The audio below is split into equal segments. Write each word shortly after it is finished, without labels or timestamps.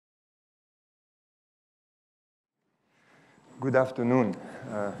Good afternoon.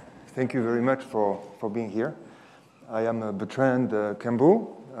 Thank you very much for being here. I am Bertrand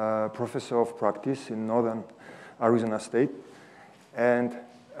Cambou, professor of practice in Northern Arizona State. And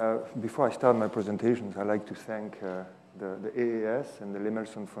before I start my presentations, I'd like to thank the AAAS and the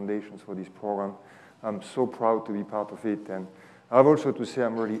Lemelson Foundations for this program. I'm so proud to be part of it. And I have also to say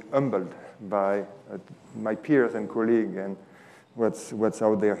I'm really humbled by my peers and colleagues and what's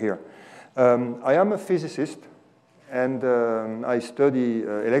out there here. I am a physicist. And I study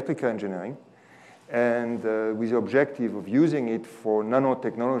electrical engineering, and with the objective of using it for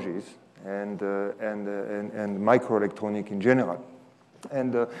nanotechnologies and microelectronics in general.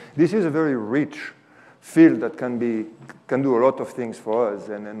 And this is a very rich field that can do a lot of things for us.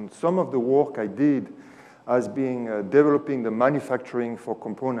 And some of the work I did has been developing the manufacturing for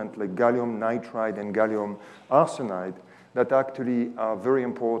components like gallium nitride and gallium arsenide that actually are very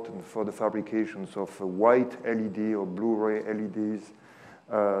important for the fabrications of white LED or Blu-ray LEDs,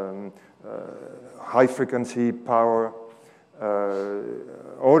 high-frequency power,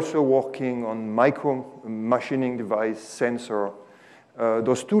 also working on micro-machining device sensor.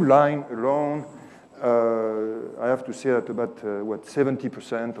 Those two lines alone, I have to say that about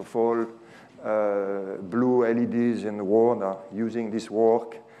 70% of all blue LEDs in the world are using this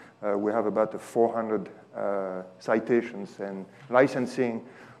work. We have about 400 citations and licensing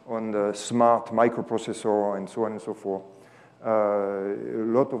on the smart microprocessor and so on and so forth. A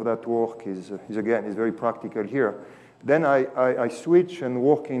lot of that work is very practical here. Then I switch and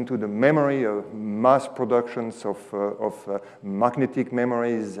work into the memory of mass productions of magnetic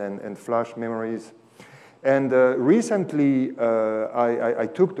memories and flash memories. And recently, I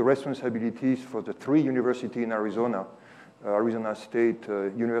took the responsibilities for the 3 universities in Arizona, Arizona State,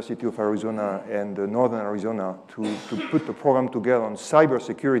 University of Arizona, and Northern Arizona to put the program together on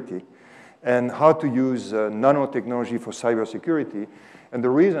cybersecurity and how to use nanotechnology for cybersecurity. And the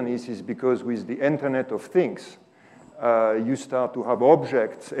reason is because with the Internet of Things, you start to have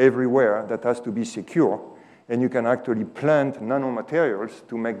objects everywhere that has to be secure, and you can actually plant nanomaterials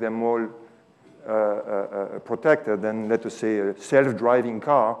to make them all protected. And let us say a self-driving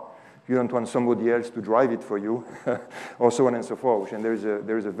car, you don't want somebody else to drive it for you, or so on and so forth. And there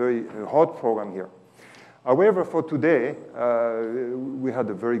is a very hot program here. However, for today, we had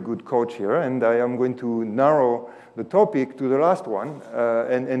a very good coach here, and I am going to narrow the topic to the last one.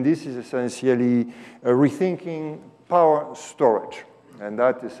 And this is essentially rethinking power storage. And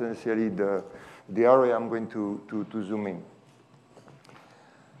that is essentially the area I'm going to zoom in.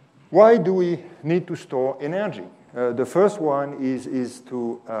 Why do we need to store energy? The first one is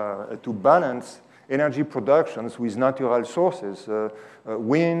to balance energy productions with natural sources,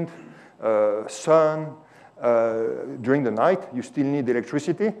 wind, sun. During the night, you still need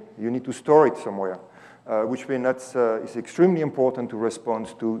electricity. You need to store it somewhere, which means it's extremely important to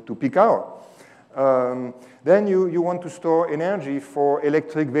respond to peak hour. Then you want to store energy for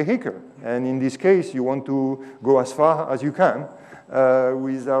electric vehicle. And in this case, you want to go as far as you can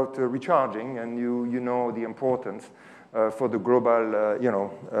without recharging, and you know the importance for the global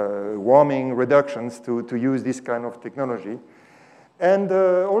warming reductions to use this kind of technology. And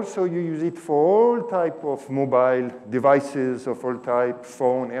also you use it for all type of mobile devices of all type,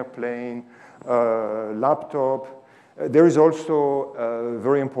 phone, airplane, laptop. There is also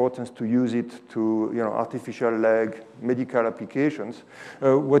very important to use it to artificial leg, medical applications.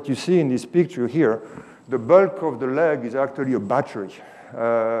 What you see in this picture here, the bulk of the leg is actually a battery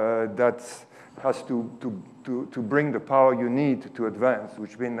that has to bring the power you need to advance,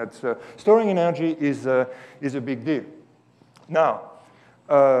 which means that storing energy is a big deal. Now,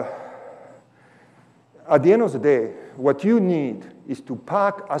 at the end of the day, what you need is to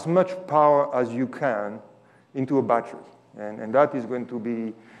pack as much power as you can into a battery. And that is going to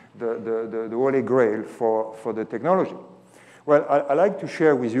be the holy grail for the technology. Well, I like to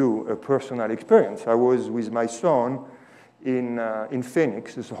share with you a personal experience. I was with my son in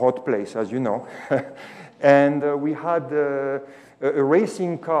Phoenix. It's a hot place, as you know. And we had a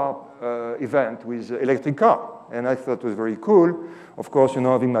racing car event with electric car. And I thought it was very cool. Of course,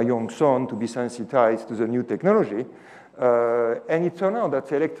 having my young son to be sensitized to the new technology. And it turned out that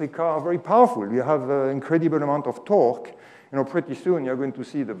the electric car are very powerful. You have an incredible amount of torque. Pretty soon you're going to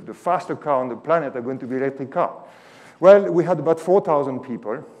see the fastest car on the planet are going to be electric car. Well, we had about 4,000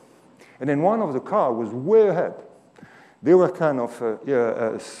 people, and then one of the cars was way ahead. They were kind of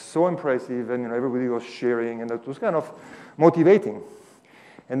so impressive, and everybody was cheering, and it was kind of motivating.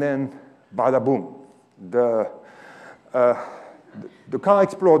 And then, bada boom, the car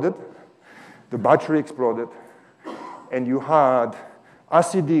exploded, the battery exploded, and you had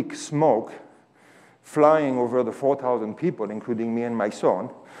acidic smoke flying over the 4,000 people, including me and my son,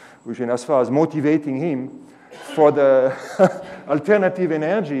 which in as far as motivating him for the alternative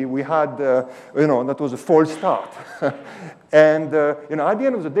energy, we had, that was a false start. And, at the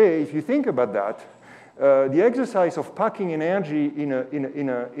end of the day, if you think about that, the exercise of packing energy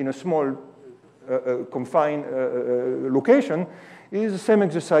in a small, confined location is the same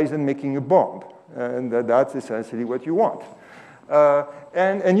exercise than making a bomb. And that's essentially what you want.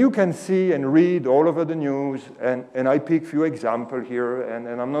 And you can see and read all over the news, and I pick a few examples here,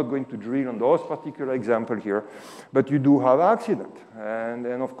 and I'm not going to drill on those particular examples here, but you do have accident. And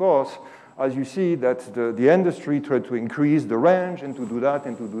of course, as you see that the industry tried to increase the range and to do that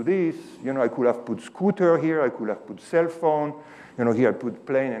and to do this, I could have put scooter here, I could have put cell phone, here I put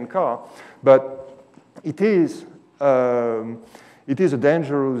plane and car, but it is a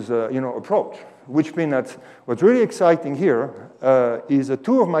dangerous, approach. Which means that what's really exciting here is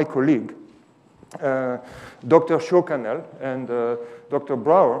two of my colleagues, Dr. Shokanel and Dr.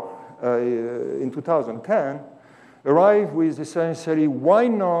 Brouwer, in 2010, arrived with essentially why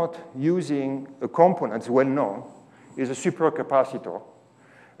not using a component well known is a supercapacitor.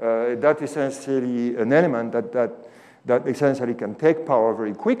 That essentially an element that essentially can take power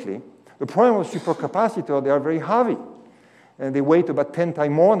very quickly. The problem with supercapacitor, they are very heavy. And they weight about 10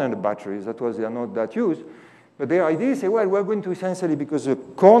 times more than the batteries. That was, they are not that used. But their idea is, well, we're going to essentially, because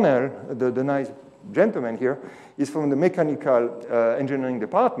Cornell, the nice gentleman here, is from the mechanical engineering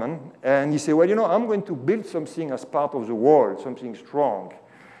department. And he said, well, I'm going to build something as part of the wall, something strong.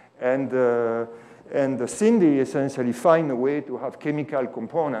 And Cindy essentially find a way to have chemical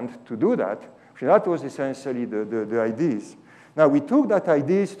component to do that. So that was essentially the ideas. Now, we took that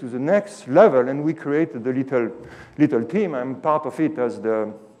ideas to the next level, and we created the little team. I'm part of it as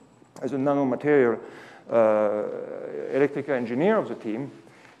a nanomaterial electrical engineer of the team.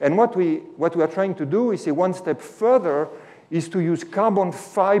 And what we are trying to do is one step further is to use carbon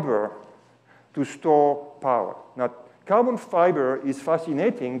fiber to store power. Now, carbon fiber is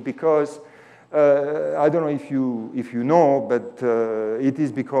fascinating because I don't know if you know, but it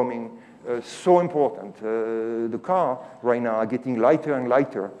is becoming so important. The car right now are getting lighter and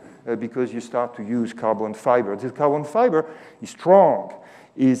lighter because you start to use carbon fiber. This carbon fiber is strong,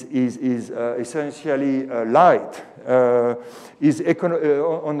 is essentially light, is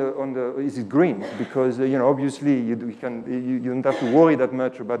green because obviously you don't have to worry that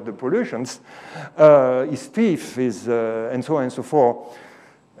much about the pollutions. Is stiff, and so on and so forth.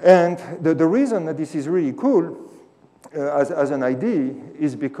 And the reason that this is really cool as an idea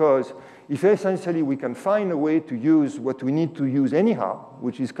is because if essentially we can find a way to use what we need to use anyhow,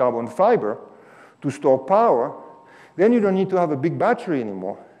 which is carbon fiber, to store power, then you don't need to have a big battery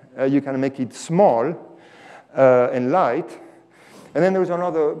anymore. You can make it small and light. And then there's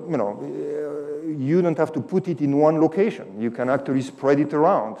another, you don't have to put it in one location. You can actually spread it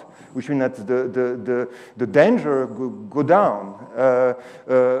around, which means that the danger go down.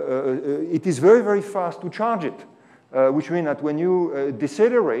 It is very, very fast to charge it, which means that when you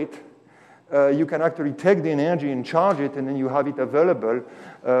decelerate, you can actually take the energy and charge it, and then you have it available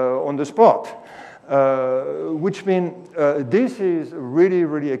on the spot. Which means this is a really,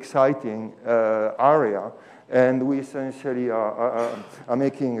 really exciting area, and we essentially are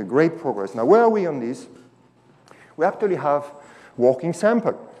making a great progress. Now, where are we on this? We actually have working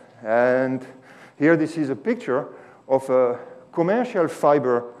sample. And here, this is a picture of a commercial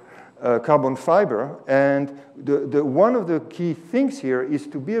fiber, carbon fiber. And one of the key things here is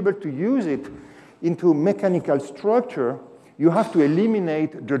to be able to use it into mechanical structure. You have to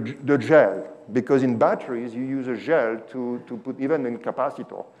eliminate the gel, because in batteries, you use a gel to put, even in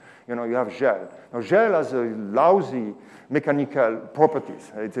capacitor, you have gel. Now, gel has a lousy mechanical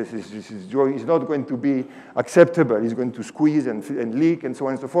properties. It's not going to be acceptable. It's going to squeeze and leak and so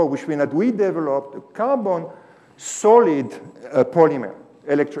on and so forth, which means that we developed a carbon solid polymer,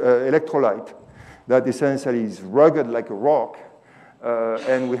 electrolyte, that essentially is rugged like a rock.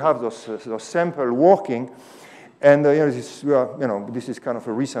 And we have those sample working. And this is kind of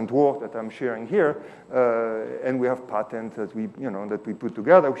a recent work that I'm sharing here, and we have patents that we put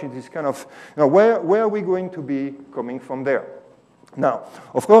together, which is kind of where are we going to be coming from there? Now,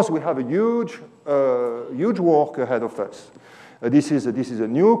 of course, we have a huge work ahead of us. This is a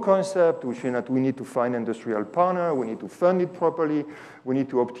new concept, which means that we need to find industrial partner, we need to fund it properly, we need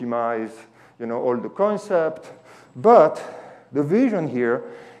to optimize all the concept. But the vision here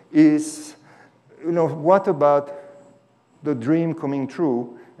is, what about the dream coming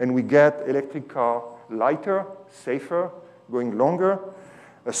true and we get electric car lighter, safer, going longer,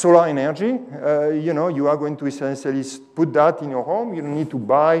 solar energy, you are going to essentially put that in your home. You don't need to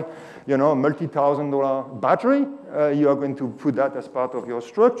buy, a multi-$1,000 battery. You are going to put that as part of your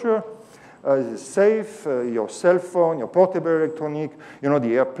structure. It's safe, your cell phone, your portable electronic,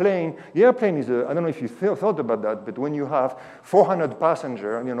 the airplane. The airplane is, I don't know if you thought about that, but when you have 400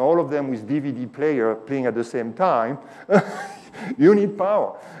 passengers, all of them with DVD player playing at the same time, you need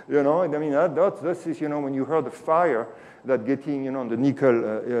power. That's when you heard the fire that getting, the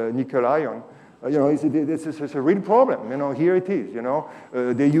nickel ion, it's a real problem. Here it is.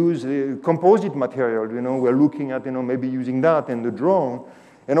 They use composite material. We're looking at, maybe using that in the drone.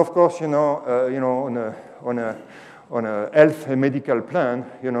 And of course, on a health and medical plan,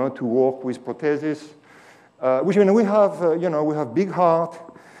 to work with prosthesis, which we have big heart.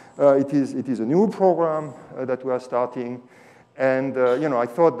 It is a new program that we are starting. And, I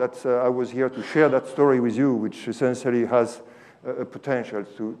thought that I was here to share that story with you, which essentially has a potential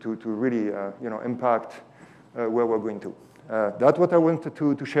to really, impact where we're going to. That's what I wanted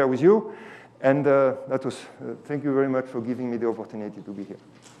to share with you. And that was, thank you very much for giving me the opportunity to be here.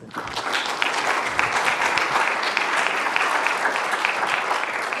 Thank you.